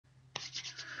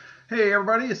Hey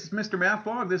everybody, this is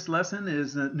Mrmathblog. This lesson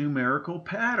is numerical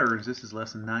patterns. This is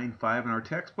lesson 9.5 in our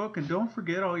textbook, and don't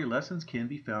forget all your lessons can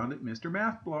be found at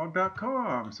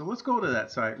Mrmathblog.com. So let's go to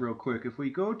that site real quick. If we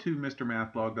go to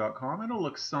Mrmathblog.com, it'll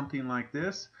look something like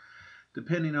this,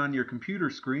 depending on your computer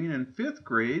screen. And 5th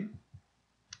grade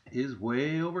is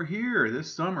way over here.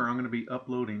 This summer I'm going to be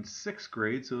uploading 6th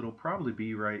grade, so it'll probably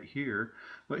be right here.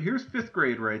 But here's 5th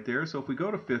grade right there. So if we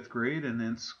go to 5th grade and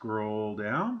then scroll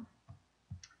down,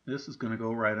 this is going to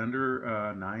go right under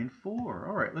 9.4.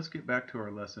 All right, let's get back to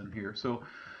our lesson here. So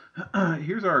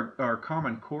here's our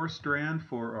Common Core strand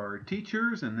for our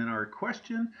teachers, and then our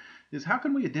question is, how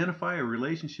can we identify a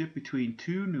relationship between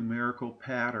two numerical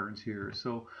patterns here?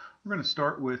 So we're going to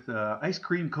start with ice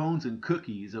cream cones and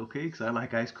cookies, okay, because I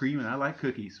like ice cream and I like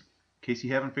cookies, in case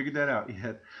you haven't figured that out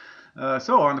yet.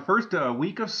 So on the first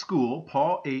week of school,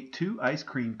 Paul ate 2 ice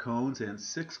cream cones and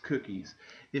 6 cookies.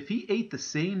 If he ate the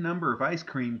same number of ice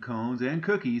cream cones and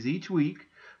cookies each week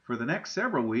for the next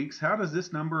several weeks, how does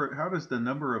the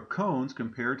number of cones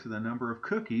compare to the number of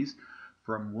cookies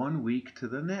from one week to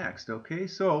the next? Okay,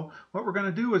 so what we're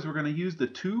going to do is we're going to use the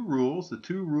 2 rules. The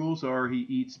 2 rules are he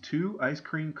eats 2 ice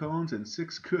cream cones and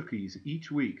 6 cookies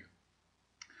each week.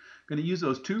 Going to use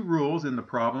those 2 rules in the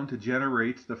problem to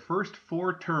generate the first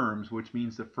 4 terms, which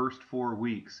means the first 4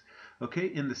 weeks, okay,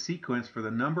 in the sequence for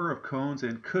the number of cones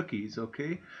and cookies,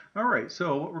 okay? All right,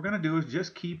 so what we're going to do is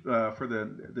just keep, for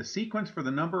the sequence for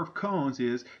the number of cones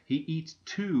is he eats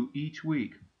 2 each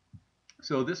week.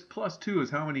 So this plus 2 is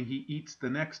how many he eats the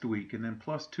next week, and then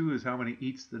plus 2 is how many he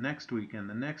eats the next week and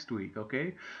the next week,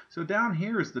 okay? So down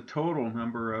here is the total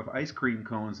number of ice cream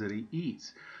cones that he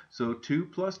eats. So 2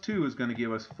 plus 2 is going to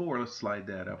give us 4. Let's slide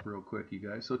that up real quick, you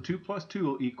guys. So 2 plus 2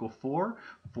 will equal 4.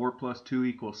 4 plus 2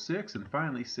 equals 6. And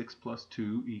finally, 6 plus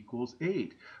 2 equals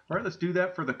 8. All right, let's do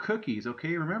that for the cookies,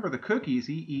 okay? Remember, the cookies,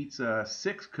 he eats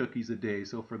 6 cookies a day.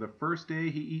 So for the first day,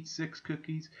 he eats 6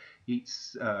 cookies.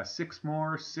 Eats 6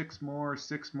 more, 6 more,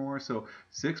 6 more. So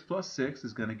 6 plus 6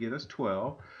 is going to get us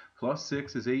 12. Plus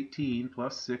 6 is 18,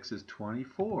 plus 6 is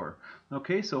 24.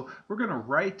 Okay, so we're going to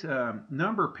write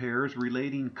number pairs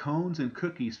relating cones and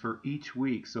cookies for each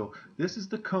week. So this is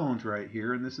the cones right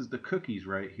here, and this is the cookies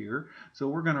right here. So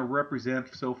we're going to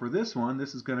represent, so for this one,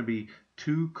 this is going to be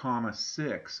 2,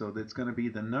 6. So that's going to be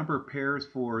the number pairs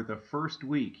for the first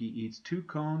week. He eats 2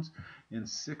 cones and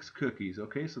 6 cookies.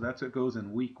 Okay, so that's what goes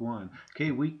in week 1. Okay,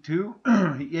 week 2,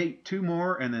 he ate 2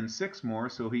 more and then 6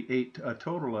 more, so he ate a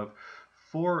total of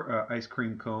 4 ice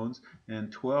cream cones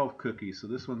and 12 cookies. So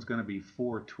this one's going to be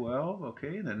 412.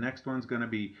 Okay, the next one's going to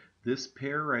be this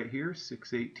pair right here,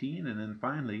 618, and then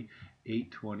finally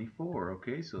 824.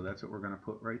 Okay, so that's what we're going to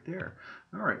put right there.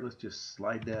 All right, let's just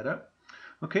slide that up.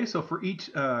 Okay, so for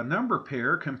each number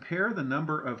pair, compare the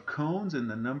number of cones and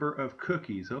the number of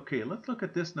cookies. Okay, let's look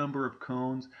at this number of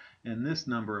cones and this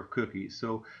number of cookies.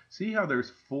 So see how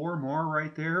there's 4 more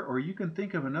right there? Or you can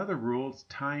think of another rule, it's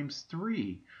times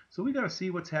 3. So we got to see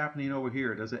what's happening over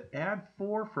here. Does it add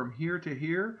 4 from here to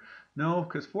here? No,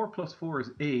 because 4 plus 4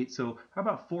 is 8. So how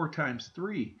about 4 times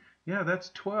 3? Yeah, that's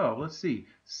 12. Let's see.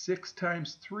 6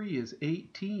 times 3 is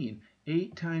 18.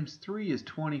 8 times 3 is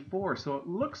 24. So it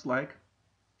looks like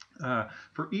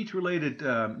for each related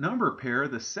number pair,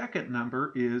 the second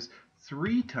number is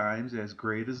 3 times as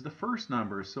great as the first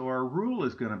number. So our rule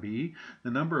is going to be the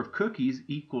number of cookies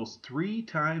equals 3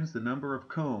 times the number of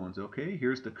cones. Okay,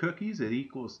 here's the cookies. It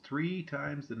equals 3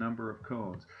 times the number of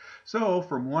cones. So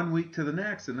from one week to the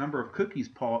next, the number of cookies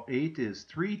Paul ate is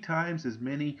 3 times as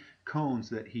many cones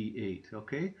that he ate.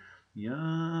 Okay,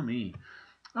 yummy.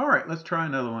 All right, let's try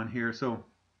another one here. So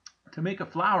to make a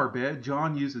flower bed,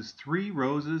 John uses 3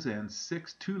 roses and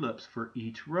 6 tulips for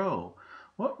each row.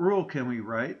 What rule can we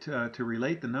write to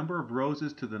relate the number of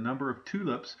roses to the number of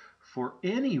tulips for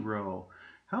any row?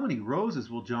 How many roses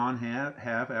will John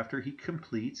have after he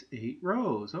completes 8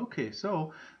 rows? Okay,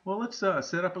 so, well, let's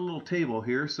set up a little table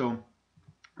here. So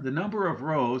the number of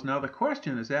rows, now the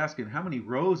question is asking how many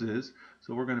roses,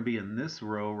 so we're going to be in this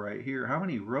row right here, how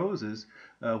many roses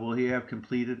will he have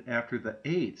completed after the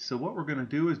 8th? So what we're going to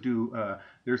do is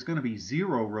there's going to be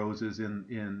 0 roses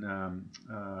in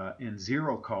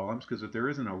 0 columns, because if there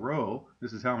isn't a row,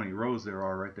 this is how many rows there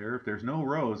are right there. If there's no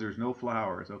rows, there's no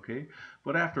flowers, okay?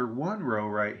 But after 1 row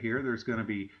right here, there's going to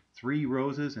be 3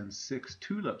 roses and 6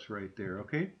 tulips right there,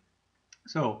 okay?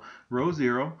 So row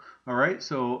 0, all right,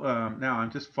 so now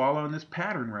I'm just following this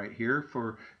pattern right here.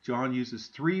 For John uses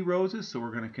 3 roses, so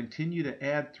we're going to continue to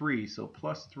add 3. So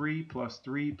plus 3, plus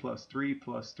 3, plus 3,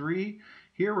 plus 3.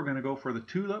 Here we're going to go for the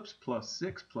tulips, plus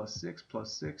 6, plus 6,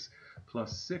 plus 6,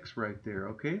 plus 6 right there,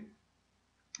 okay?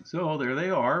 So there they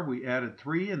are. We added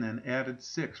 3 and then added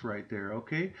 6 right there.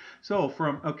 Okay. So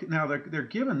now they're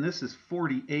given this is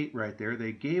 48 right there.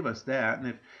 They gave us that, and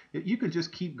if you can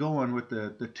just keep going with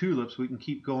the tulips, we can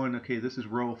keep going. Okay, this is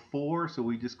row 4, so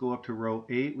we just go up to row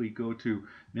 8. We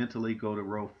mentally go to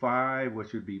row 5,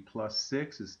 which would be plus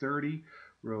 6 is 30.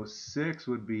 Row 6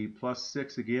 would be plus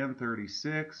 6 again,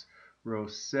 36. Row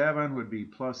 7 would be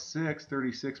plus 6,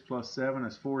 36 plus 7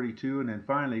 is 42, and then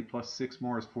finally plus 6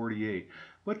 more is 48.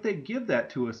 But they give that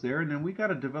to us there, and then we got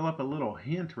to develop a little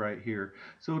hint right here.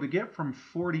 So to get from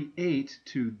 48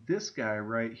 to this guy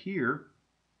right here,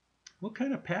 what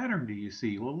kind of pattern do you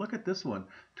see? Well, look at this one,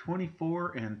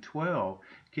 24 and 12.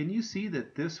 Can you see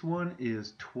that this one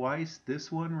is twice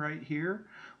this one right here?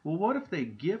 Well, what if they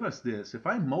give us this? If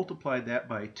I multiplied that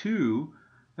by 2,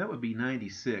 that would be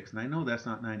 96. And I know that's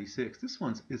not 96. This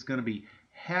one is going to be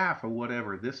half of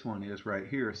whatever this one is right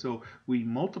here. So we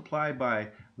multiply by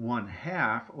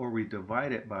 1/2 or we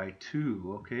divide it by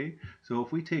 2, okay? So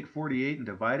if we take 48 and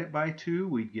divide it by 2,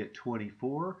 we'd get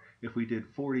 24. If we did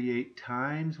 48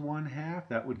 times 1/2,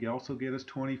 that would also get us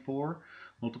 24.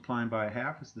 Multiplying by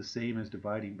 1/2 is the same as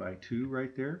dividing by 2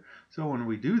 right there. So when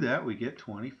we do that, we get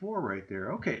 24 right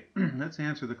there. Okay, let's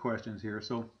answer the questions here.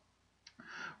 So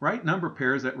write number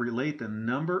pairs that relate the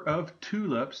number of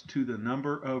tulips to the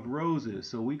number of roses.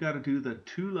 So we got to do the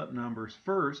tulip numbers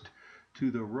first to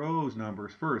the rose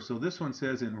numbers first. So this one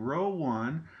says in row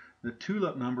 1, the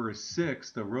tulip number is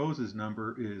 6. The roses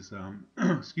number is,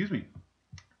 excuse me,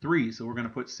 3. So we're going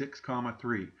to put 6 comma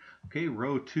 3. Okay,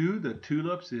 row 2, the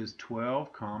tulips is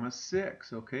 12 comma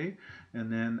 6. Okay,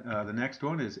 and then the next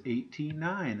one is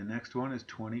 18:9. The next one is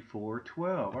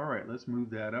 24:12. All right, let's move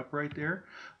that up right there.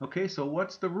 Okay, so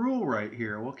what's the rule right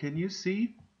here? Well, can you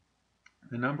see?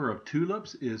 The number of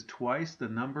tulips is twice the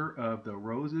number of the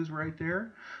roses right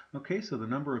there. Okay, so the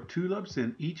number of tulips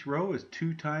in each row is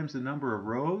 2 times the number of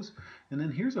rows. And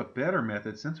then here's a better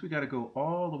method. Since we got to go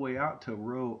all the way out to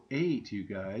row 8, you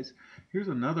guys, here's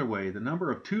another way. The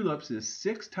number of tulips is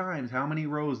 6 times how many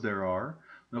rows there are.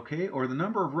 Okay, or the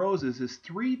number of roses is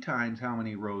 3 times how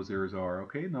many rows there are.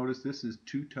 Okay, notice this is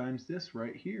 2 times this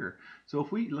right here. So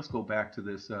let's go back to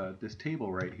this this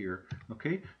table right here.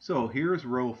 Okay, so here's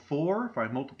row 4. If I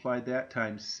multiplied that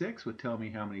times 6 would tell me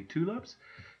how many tulips.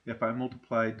 If I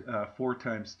multiplied 4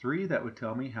 times 3, that would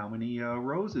tell me how many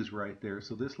roses right there.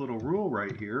 So this little rule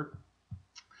right here.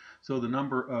 So the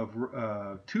number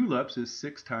of tulips is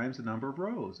 6 times the number of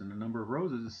rows, and the number of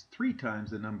roses is 3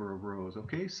 times the number of rows.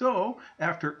 Okay, so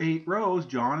after 8 rows,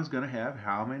 John is going to have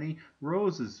how many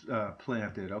roses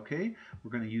planted? Okay, we're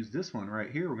going to use this one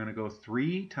right here. We're going to go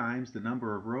 3 times the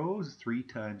number of rows, 3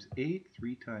 times 8.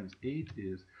 3 times 8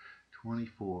 is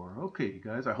 24. Okay,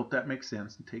 guys, I hope that makes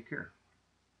sense, and take care.